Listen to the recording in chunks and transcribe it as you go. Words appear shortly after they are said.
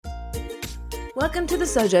Welcome to the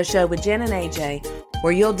Sojo Show with Jen and AJ,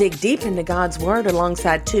 where you'll dig deep into God's Word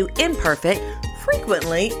alongside two imperfect,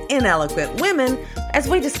 frequently ineloquent women as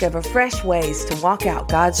we discover fresh ways to walk out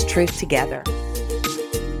God's truth together.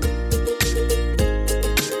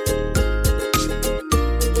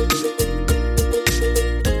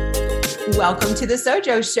 Welcome to the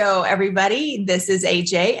Sojo Show, everybody. This is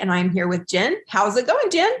AJ, and I'm here with Jen. How's it going,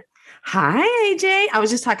 Jen? Hi, AJ. I was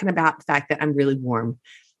just talking about the fact that I'm really warm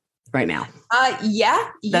right now. Yeah,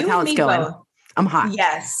 that's how it's going. Both. I'm hot.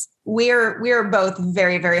 Yes, we're both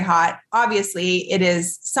very, very hot. Obviously, it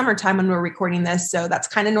is summertime when we're recording this, so that's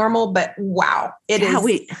kind of normal. But wow, it is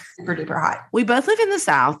super duper hot. We both live in the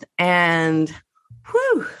South, and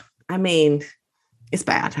whew, I mean, it's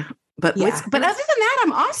bad. But other than that,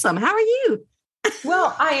 I'm awesome. How are you?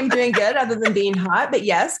 Well, I am doing good other than being hot. But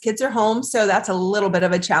yes, kids are home. So that's a little bit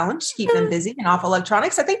of a challenge to keep them busy and off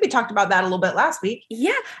electronics. I think we talked about that a little bit last week.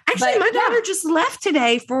 Yeah. Actually, my daughter just left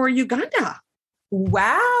today for Uganda.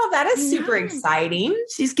 Wow. That is super exciting.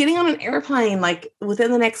 She's getting on an airplane like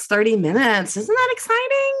within the next 30 minutes. Isn't that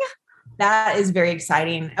exciting? That is very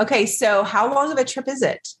exciting. Okay. So how long of a trip is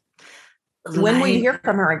it? When will you hear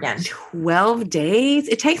from her again? 12 days.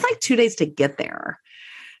 It takes like 2 days to get there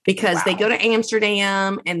because they go to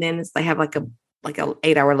Amsterdam and then they have like a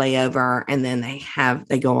 8-hour layover and then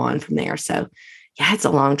they go on from there. So yeah, it's a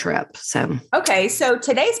long trip. So, okay. So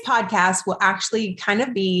today's podcast will actually kind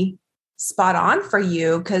of be spot on for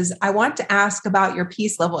you because I want to ask about your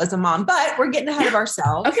peace level as a mom, but we're getting ahead of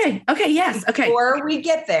ourselves. Okay. Yes. Okay. Before we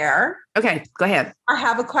get there. Okay. Go ahead. I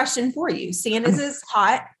have a question for you. Seeing as it's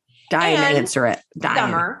hot. Dying to answer it.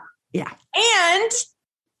 Summer. Yeah. And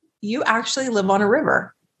you actually live on a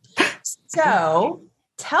river. So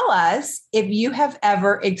tell us if you have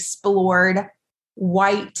ever explored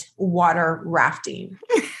white water rafting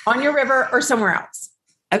on your river or somewhere else.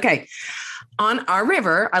 Okay. On our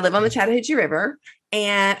river, I live on the Chattahoochee River.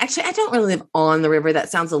 And actually, I don't really live on the river.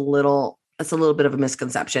 That's a little bit of a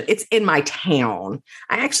misconception. It's in my town.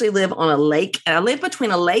 I actually live on a lake, and I live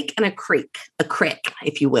between a lake and a creek,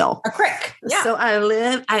 if you will. A creek. Yeah. So I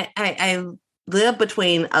live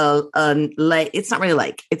between a lake. It's not really a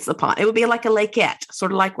lake. It's a pond. It would be like a lakeette,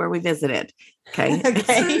 sort of like where we visited. Okay.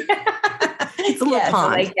 Okay. It's a little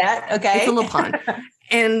pond. A lakeette. Okay. It's a little pond.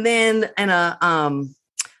 And then,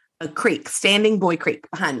 a creek, Standing Boy Creek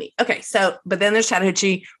behind me. Okay. So, but then there's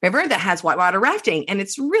Chattahoochee River that has whitewater rafting and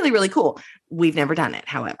it's really, really cool. We've never done it,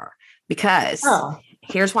 however, because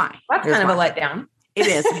here's why. That's kind of a letdown. It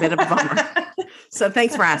is a bit of a bummer. So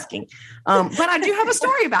thanks for asking. But I do have a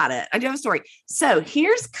story about it. So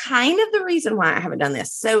here's kind of the reason why I haven't done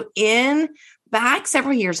this. So back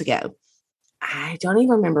several years ago, I don't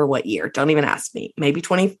even remember what year. Don't even ask me. Maybe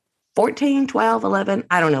 2014, 12, 11.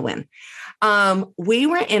 I don't know when. We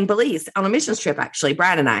were in Belize on a missions trip, actually,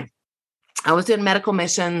 Brad and I. I was doing medical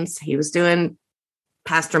missions. He was doing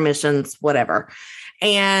pastor missions, whatever.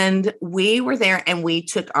 And we were there and we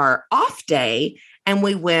took our off day and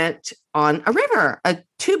we went on a river, a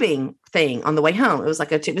tubing thing on the way home. It was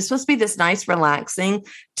like a tube. It was supposed to be this nice, relaxing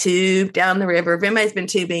tube down the river. If anybody's been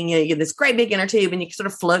tubing, you get this great big inner tube and you can sort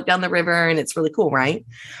of float down the river and it's really cool, right?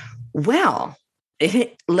 Well,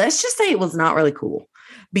 let's just say it was not really cool.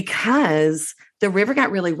 Because the river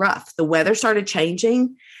got really rough. The weather started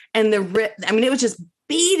changing and it was just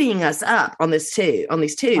beating us up on these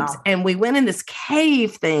tubes. Wow. And we went in this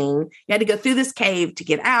cave thing. You had to go through this cave to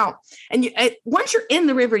get out. And once you're in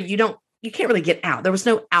the river, you can't really get out. There was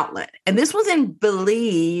no outlet. And this was in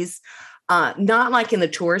Belize, not like in the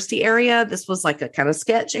touristy area. This was like a kind of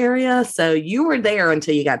sketch area. So you were there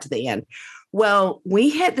until you got to the end. Well, we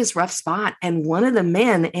hit this rough spot and one of the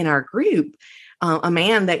men in our group, a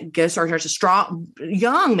man that goes to our church,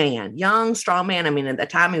 young, strong man. I mean, at the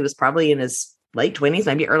time he was probably in his late 20s,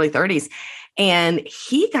 maybe early 30s. And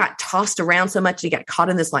he got tossed around so much. He got caught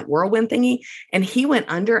in this like whirlwind thingy and he went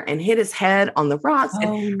under and hit his head on the rocks.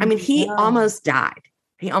 He almost died.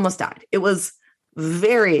 It was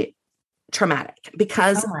very traumatic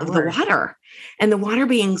because of the water and the water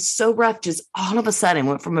being so rough, just all of a sudden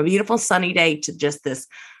went from a beautiful sunny day to just this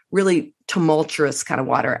really tumultuous kind of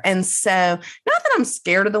water. And so not that I'm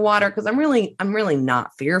scared of the water because I'm really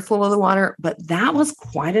not fearful of the water, but that was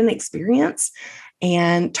quite an experience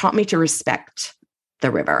and taught me to respect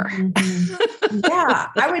the river. Mm-hmm. Yeah,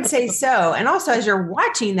 I would say so. And also as you're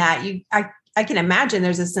watching that, I can imagine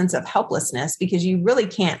there's a sense of helplessness because you really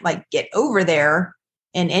can't like get over there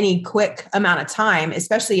in any quick amount of time,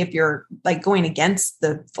 especially if you're like going against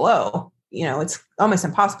the flow, it's almost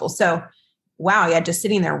impossible. So wow, yeah, just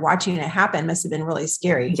sitting there watching it happen must have been really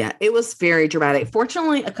scary. Yeah, it was very dramatic.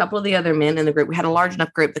 Fortunately, a couple of the other men in the group, we had a large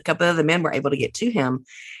enough group, a couple of the men were able to get to him.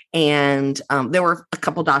 And there were a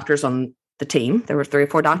couple doctors on the team. There were 3 or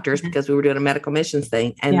 4 doctors because we were doing a medical missions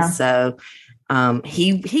thing. And so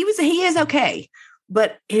he is okay.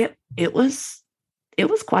 But it was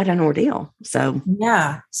quite an ordeal. So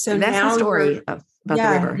yeah. So that's now the story about the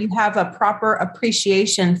river. You have a proper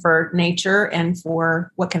appreciation for nature and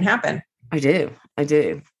for what can happen. I do.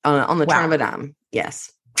 On the turn of a dime.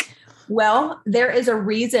 Yes. Well, there is a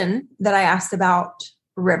reason that I asked about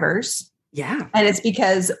rivers. Yeah. And it's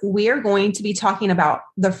because we are going to be talking about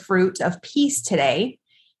the fruit of peace today.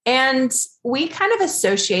 And we kind of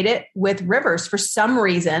associate it with rivers for some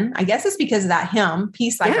reason. I guess it's because of that hymn,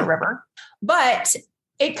 Peace Like a River. But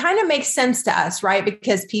it kind of makes sense to us, right?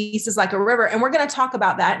 Because peace is like a river. And we're going to talk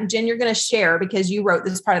about that. And Jen, you're going to share because you wrote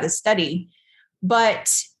this part of the study.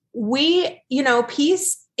 But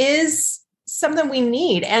peace is something we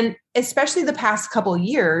need. And especially the past couple of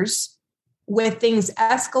years with things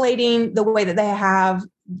escalating the way that they have,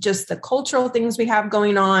 just the cultural things we have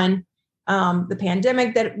going on, the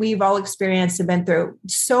pandemic that we've all experienced and been through,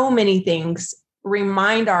 so many things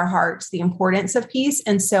remind our hearts the importance of peace.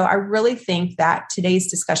 And so I really think that today's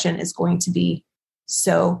discussion is going to be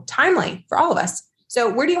so timely for all of us.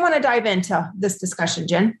 So where do you want to dive into this discussion,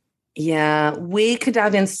 Jen? Yeah, we could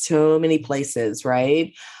dive into so many places,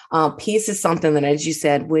 right? Peace is something that, as you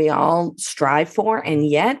said, we all strive for, and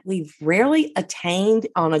yet we've rarely attained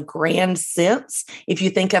on a grand sense, if you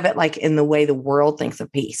think of it like in the way the world thinks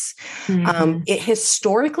of peace.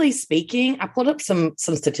 Historically speaking, I pulled up some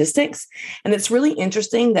statistics, and it's really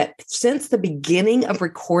interesting that since the beginning of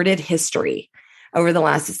recorded history, over the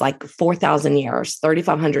last, it's like 4,000 years,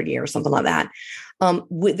 3,500 years, something like that.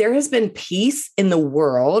 There has been peace in the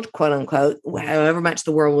world, quote unquote, however much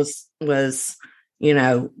the world was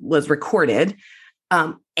recorded,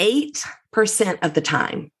 8% of the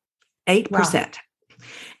time, 8%. Wow.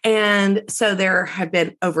 And so there have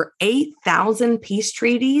been over 8,000 peace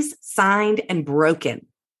treaties signed and broken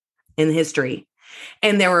in history.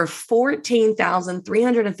 And there were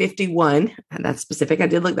 14,351, and that's specific, I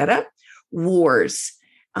did look that up, wars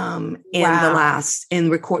during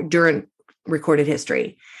recorded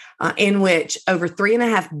history, in which over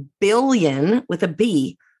 3.5 billion with a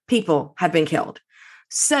B people have been killed.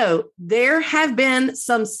 So there have been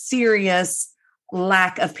some serious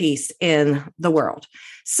lack of peace in the world.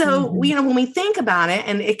 So when we think about it,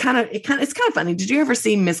 and it's kind of funny. Did you ever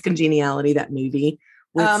see Miss Congeniality, that movie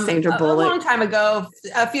with Sandra Bullock? A long time ago,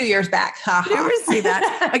 a few years back. Did you ever see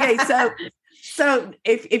that? Okay, so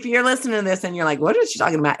if you're listening to this and you're like, what is she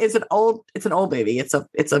talking about? It's an old movie. It's a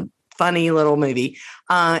funny little movie.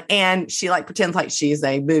 And she pretends like she's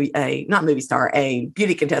a beauty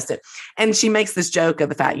contestant. And she makes this joke of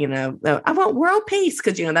the fact, I want world peace.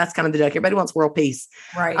 Cause that's kind of the joke. Everybody wants world peace.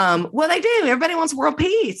 Right. Well, they do. Everybody wants world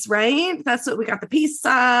peace, right? That's what we got, the peace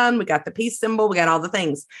sign. We got the peace symbol. We got all the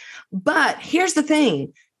things. But here's the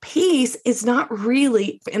thing. Peace is not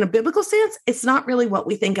really, in a biblical sense, it's not really what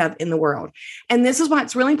we think of in the world. And this is why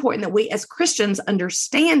it's really important that we as Christians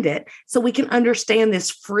understand it so we can understand this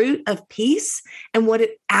fruit of peace and what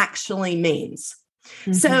it actually means.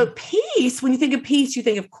 So peace, when you think of peace, you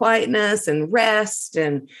think of quietness and rest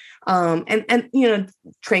and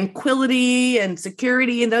tranquility and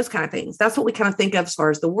security and those kind of things. That's what we kind of think of as far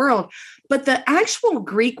as the world. But the actual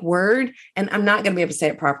Greek word, and I'm not going to be able to say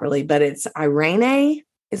it properly, but it's irene.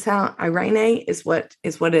 How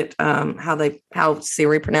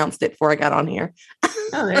Siri pronounced it before I got on here.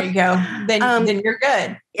 Oh, there you go. Then you're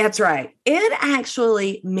good. That's right. It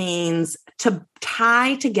actually means to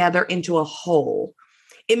tie together into a whole.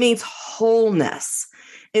 It means wholeness.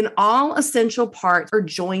 In all essential parts are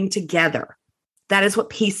joined together. That is what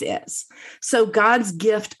peace is. So God's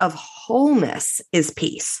gift of wholeness is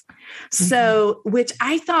peace. So, which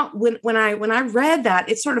I thought when I read that,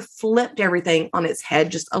 it sort of flipped everything on its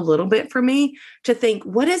head just a little bit for me to think,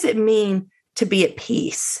 what does it mean to be at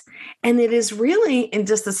peace? And it is really, in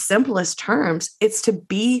just the simplest terms, it's to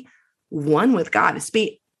be one with God. It's to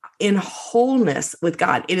be in wholeness with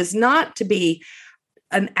God. It is not to be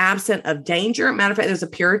an absent of danger. Matter of fact, there's a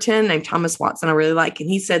Puritan named Thomas Watson I really like, and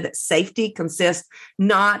he said that safety consists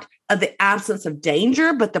not of the absence of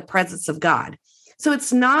danger, but the presence of God. So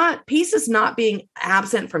peace is not being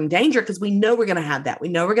absent from danger, because we know we're going to have that. We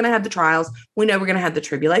know we're going to have the trials. We know we're going to have the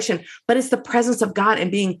tribulation, but it's the presence of God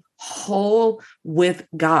and being whole with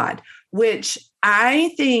God, which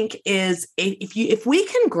I think is, if we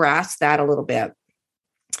can grasp that a little bit,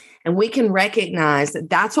 And we can recognize that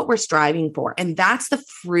that's what we're striving for. And that's the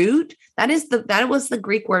fruit. That was the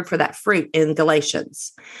Greek word for that fruit in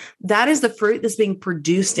Galatians. That is the fruit that's being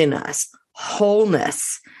produced in us.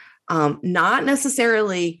 Wholeness, not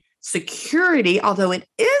necessarily security, although it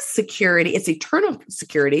is security. It's eternal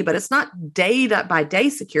security, but it's not day by day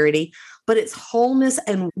security, but it's wholeness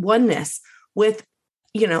and oneness with,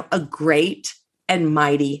 a great and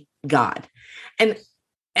mighty God.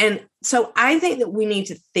 And so I think that we need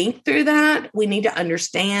to think through that. We need to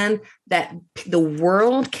understand that the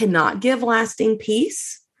world cannot give lasting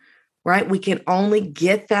peace, right? We can only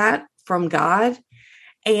get that from God.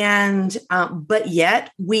 And, but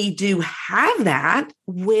yet we do have that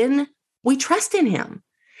when we trust in him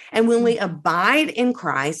and when we abide in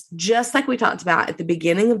Christ, just like we talked about at the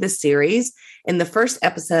beginning of this series, in the first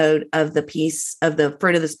episode of the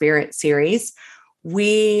Fruit of the Spirit series.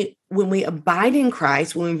 When we abide in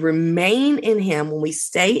Christ, when we remain in him, when we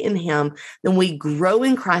stay in him, then we grow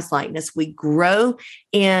in Christ likeness. We grow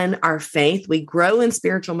in our faith. We grow in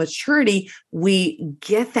spiritual maturity. We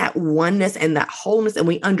get that oneness and that wholeness, and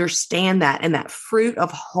we understand that. And that fruit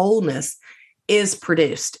of wholeness is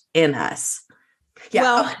produced in us. Yeah.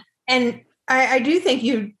 Well, and I do think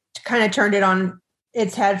you kind of turned it on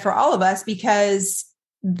its head for all of us, because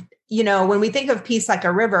when we think of peace like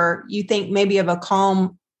a river, you think maybe of a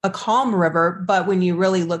calm river, but when you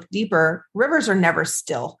really look deeper, rivers are never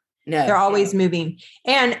still. No, they're always moving.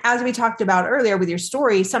 And as we talked about earlier with your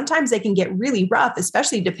story, sometimes they can get really rough,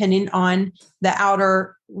 especially depending on the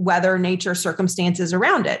outer weather, nature, circumstances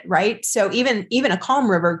around it, right? So even a calm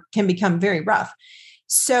river can become very rough.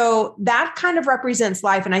 So that kind of represents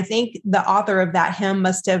life. And I think the author of that hymn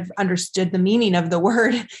must have understood the meaning of the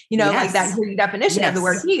word, yes. Like that Greek definition of the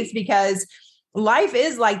word peace, because life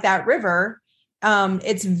is like that river.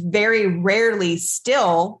 It's very rarely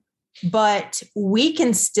still, but we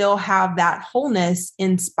can still have that wholeness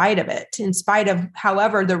in spite of it, in spite of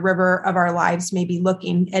however the river of our lives may be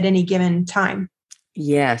looking at any given time.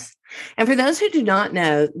 Yes. And for those who do not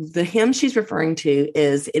know, the hymn she's referring to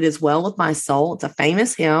is "It Is Well With My Soul." It's a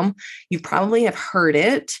famous hymn. You probably have heard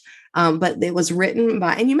it, but it was written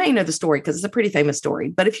by, and you may know the story because it's a pretty famous story,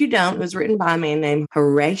 but if you don't, it was written by a man named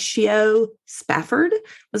Horatio Spafford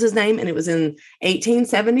was his name, and it was in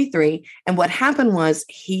 1873. And what happened was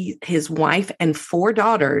his wife and 4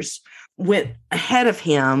 daughters went ahead of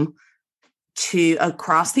him to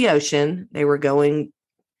across the ocean. They were going,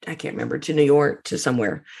 I can't remember, to New York, to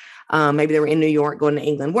somewhere. Maybe they were in New York, going to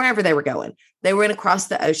England, wherever they were going. They went across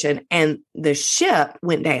the ocean and the ship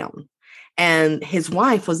went down. And his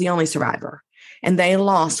wife was the only survivor. And they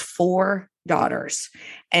lost 4 daughters.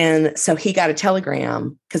 And so he got a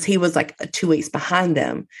telegram because he was like 2 weeks behind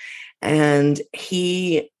them. And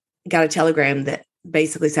he got a telegram that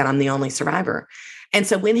basically said, "I'm the only survivor." And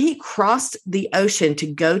so when he crossed the ocean to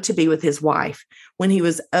go to be with his wife, when he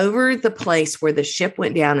was over the place where the ship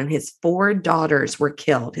went down and his 4 daughters were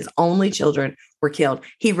killed, his only children were killed,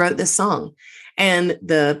 he wrote this song. And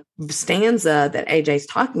the stanza that AJ's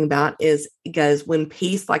talking about it goes, "When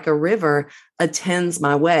peace like a river attends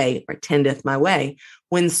my way," or tendeth my way,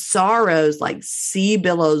 "when sorrows like sea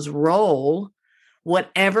billows roll,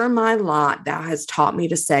 whatever my lot, thou hast taught me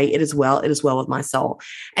to say, it is well with my soul."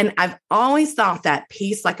 And I've always thought that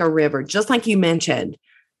peace like a river, just like you mentioned,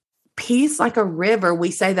 peace like a river.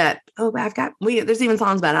 We say that, there's even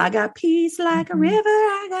songs about it. I got peace like a river.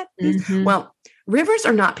 I got peace. Mm-hmm. Well, rivers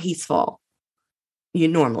are not peaceful.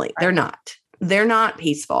 Normally, they're not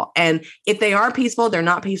peaceful. And if they are peaceful, they're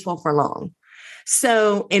not peaceful for long.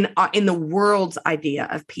 So in the world's idea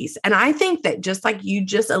of peace, and I think that just like you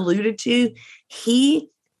just alluded to, he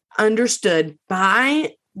understood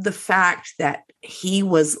by the fact that he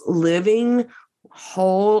was living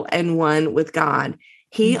whole and one with God,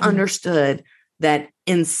 he mm-hmm. understood that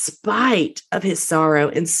in spite of his sorrow,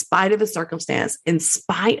 in spite of his circumstance, in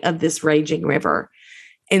spite of this raging river,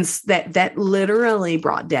 and that literally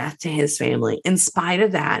brought death to his family, in spite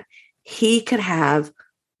of that, he could have,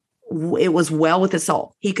 it was well with his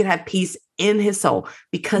soul. He could have peace in his soul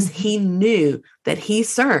because mm-hmm. he knew that he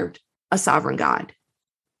served a sovereign God.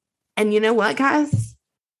 And you know what, guys?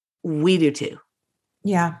 We do too.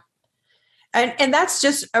 Yeah. And that's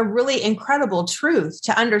just a really incredible truth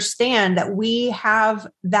to understand, that we have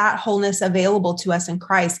that wholeness available to us in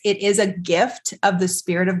Christ. It is a gift of the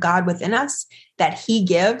Spirit of God within us that he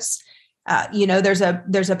gives. There's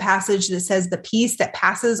a passage that says the peace that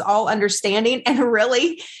passes all understanding. And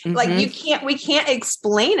really, mm-hmm. like we can't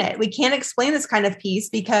explain it. We can't explain this kind of peace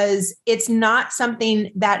because it's not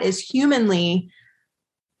something that is humanly,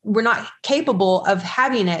 we're not capable of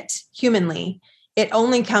having it humanly. it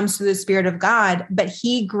only comes through the Spirit of God, but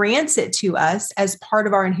he grants it to us as part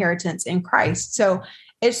of our inheritance in Christ. So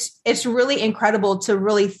it's really incredible to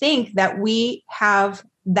really think that we have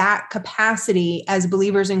that capacity as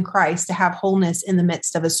believers in Christ to have wholeness in the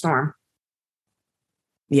midst of a storm.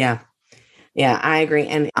 Yeah. Yeah, I agree.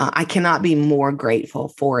 And I cannot be more grateful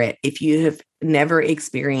for it. If you have never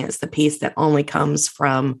experienced the peace that only comes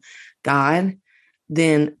from God,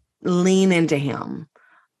 then lean into him.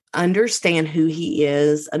 Understand who he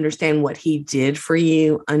is, understand what he did for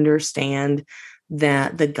you, understand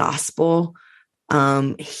that the gospel,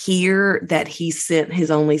 hear that he sent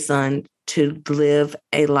his only son to live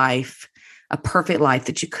a life, a perfect life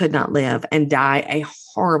that you could not live, and die a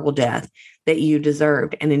horrible death that you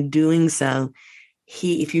deserved. And in doing so,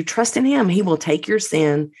 if you trust in him, he will take your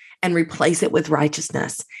sin and replace it with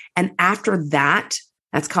righteousness. And after that,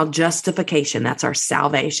 that's called justification. That's our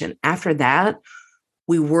salvation. After that,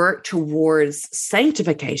 we work towards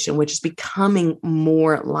sanctification, which is becoming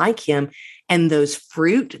more like him. And these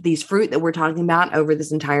fruit that we're talking about over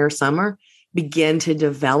this entire summer begin to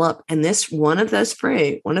develop. And one of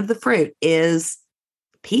the fruit is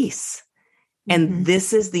peace. And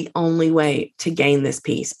this is the only way to gain this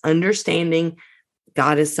peace, understanding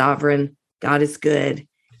God is sovereign, God is good,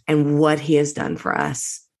 and what he has done for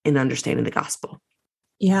us in understanding the gospel.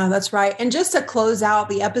 Yeah, that's right. And just to close out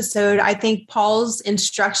the episode, I think Paul's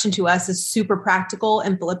instruction to us is super practical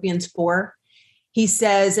in Philippians 4. He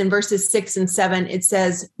says in verses 6 and 7, it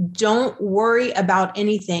says, don't worry about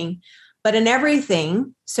anything, but in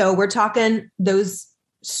everything. So we're talking those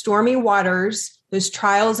stormy waters, those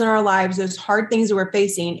trials in our lives, those hard things that we're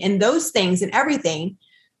facing, and those things and everything,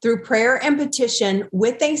 through prayer and petition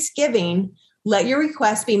with thanksgiving, let your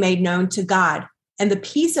requests be made known to God. And the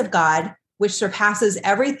peace of God, which surpasses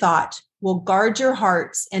every thought, will guard your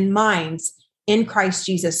hearts and minds in Christ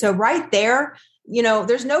Jesus. So right there,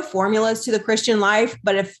 there's no formulas to the Christian life,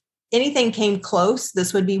 but if anything came close,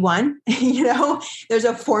 this would be one. There's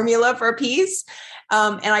a formula for peace.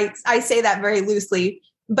 And I say that very loosely,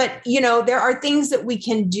 but there are things that we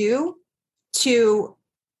can do to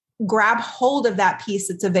grab hold of that peace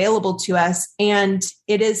that's available to us. And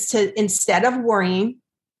it is to, instead of worrying,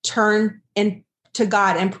 turn to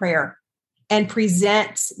God in prayer and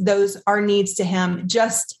present our needs to him.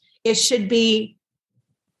 It should be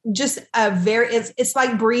just it's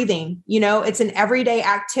like breathing, it's an everyday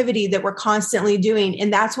activity that we're constantly doing.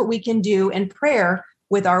 And that's what we can do in prayer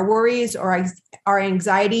with our worries or our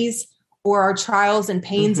anxieties or our trials and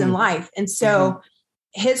pains in life. And so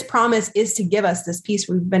his promise is to give us this peace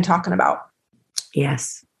we've been talking about.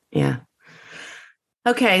 Yes. Yeah.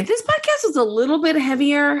 Okay. This podcast is a little bit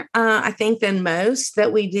heavier, I think, than most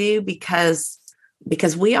that we do because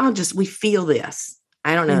we all we feel this.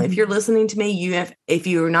 I don't know if you're listening to me, if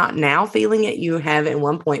you're not now feeling it, you have at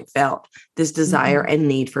one point felt this desire and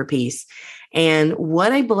need for peace. And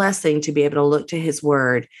what a blessing to be able to look to his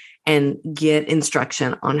word and get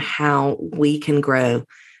instruction on how we can grow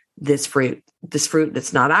this fruit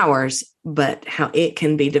that's not ours, but how it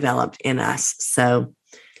can be developed in us. So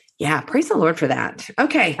yeah, praise the Lord for that.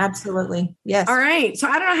 Okay. Absolutely. Yes. All right. So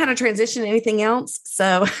I don't know how to transition to anything else.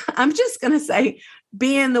 So I'm just going to say,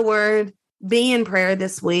 be in the word, be in prayer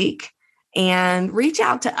this week, and reach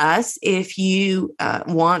out to us if you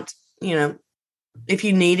want, if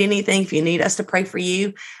you need anything, if you need us to pray for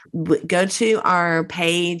you, go to our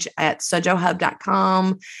page at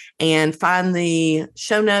sojohub.com and find the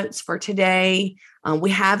show notes for today.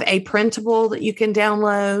 We have a printable that you can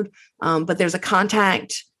download, but there's a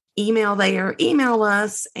contact email there. Email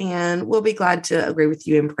us and we'll be glad to agree with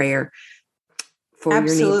you in prayer for your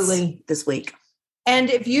needs this week.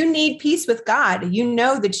 And if you need peace with God, that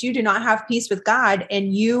you do not have peace with God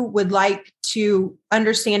and you would like to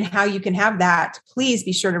understand how you can have that, please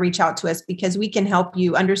be sure to reach out to us because we can help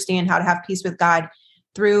you understand how to have peace with God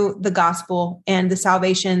through the gospel and the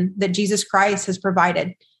salvation that Jesus Christ has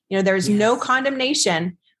provided. There's no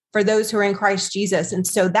condemnation for those who are in Christ Jesus. And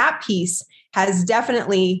so that peace has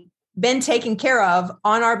definitely been taken care of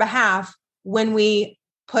on our behalf when we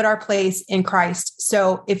put our place in Christ.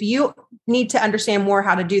 So if you need to understand more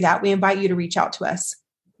how to do that, we invite you to reach out to us.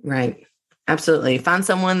 Right. Absolutely. Find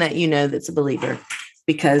someone that that's a believer,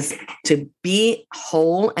 because to be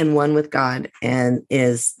whole and one with God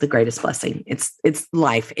is the greatest blessing. It's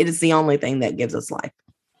life. It is the only thing that gives us life.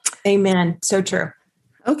 Amen. So true.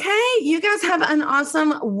 Okay. You guys have an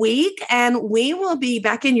awesome week, and we will be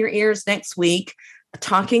back in your ears next week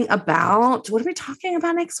talking about, what are we talking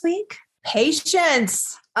about next week?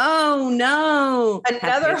 Patience. Oh no.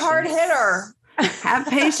 Another hard hitter. Have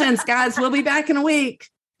patience, guys. We'll be back in a week.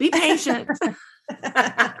 Be patient.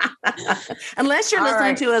 Unless you're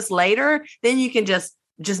listening to us later, then you can just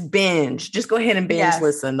binge. Just go ahead and binge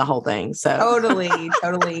listen the whole thing. So totally.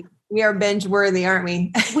 We are binge worthy, aren't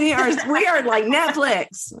we? We are like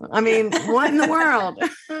Netflix. I mean, what in the world?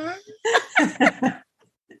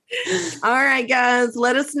 All right, guys,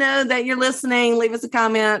 let us know that you're listening. Leave us a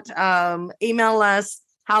comment, email us,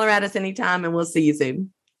 holler at us anytime, and we'll see you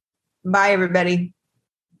soon. Bye, everybody.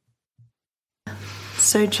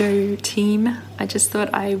 Sojo team, I just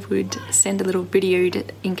thought I would send a little video to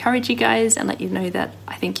encourage you guys and let you know that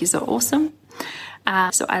I think you're awesome.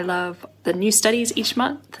 So I love the new studies each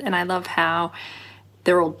month, and I love how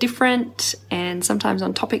they're all different and sometimes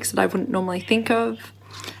on topics that I wouldn't normally think of.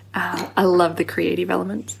 I love the creative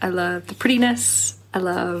elements. I love the prettiness. I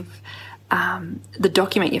love the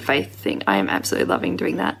document your faith thing. I am absolutely loving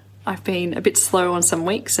doing that. I've been a bit slow on some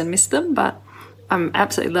weeks and missed them, but I'm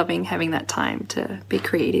absolutely loving having that time to be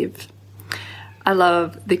creative. I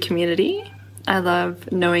love the community. I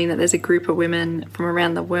love knowing that there's a group of women from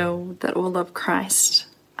around the world that all love Christ,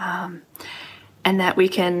 and that we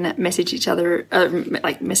can message each other,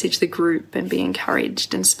 message the group and be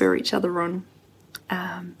encouraged and spur each other on.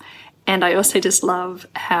 And I also just love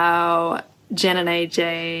how Jen and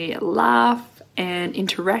AJ laugh and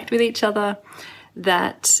interact with each other.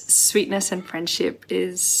 That sweetness and friendship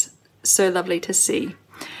is so lovely to see.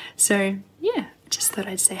 So yeah, just thought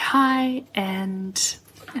I'd say hi, and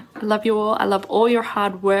I love you all. I love all your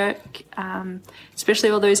hard work, especially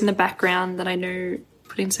all those in the background that I know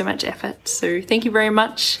put in so much effort. So thank you very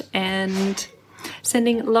much, and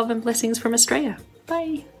sending love and blessings from Australia.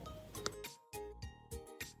 Bye.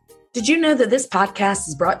 Did you know that this podcast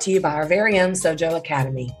is brought to you by our very own Sojo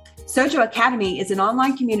Academy? Sojo Academy is an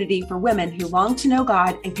online community for women who long to know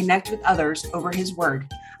God and connect with others over His Word.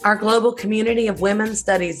 Our global community of women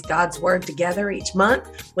studies God's Word together each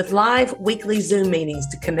month with live weekly Zoom meetings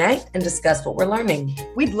to connect and discuss what we're learning.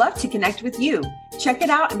 We'd love to connect with you. Check it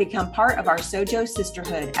out and become part of our Sojo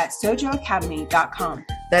sisterhood at sojoacademy.com.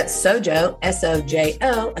 That's Sojo,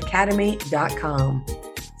 S-O-J-O, academy.com.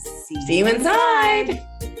 See you inside.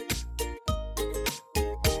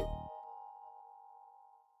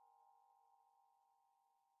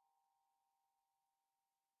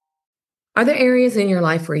 Are there areas in your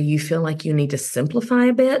life where you feel like you need to simplify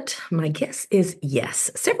a bit? My guess is yes.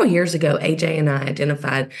 Several years ago, AJ and I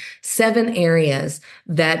identified 7 areas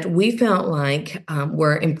that we felt like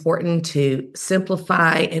were important to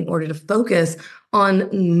simplify in order to focus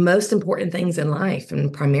on most important things in life,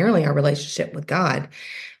 and primarily our relationship with God.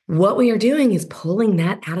 What we are doing is pulling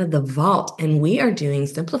that out of the vault, and we are doing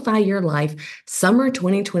Simplify Your Life Summer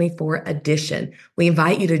 2024 edition. We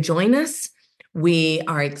invite you to join us. We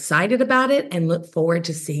are excited about it and look forward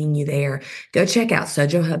to seeing you there. Go check out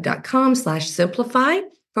sojohub.com/simplify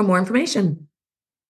for more information.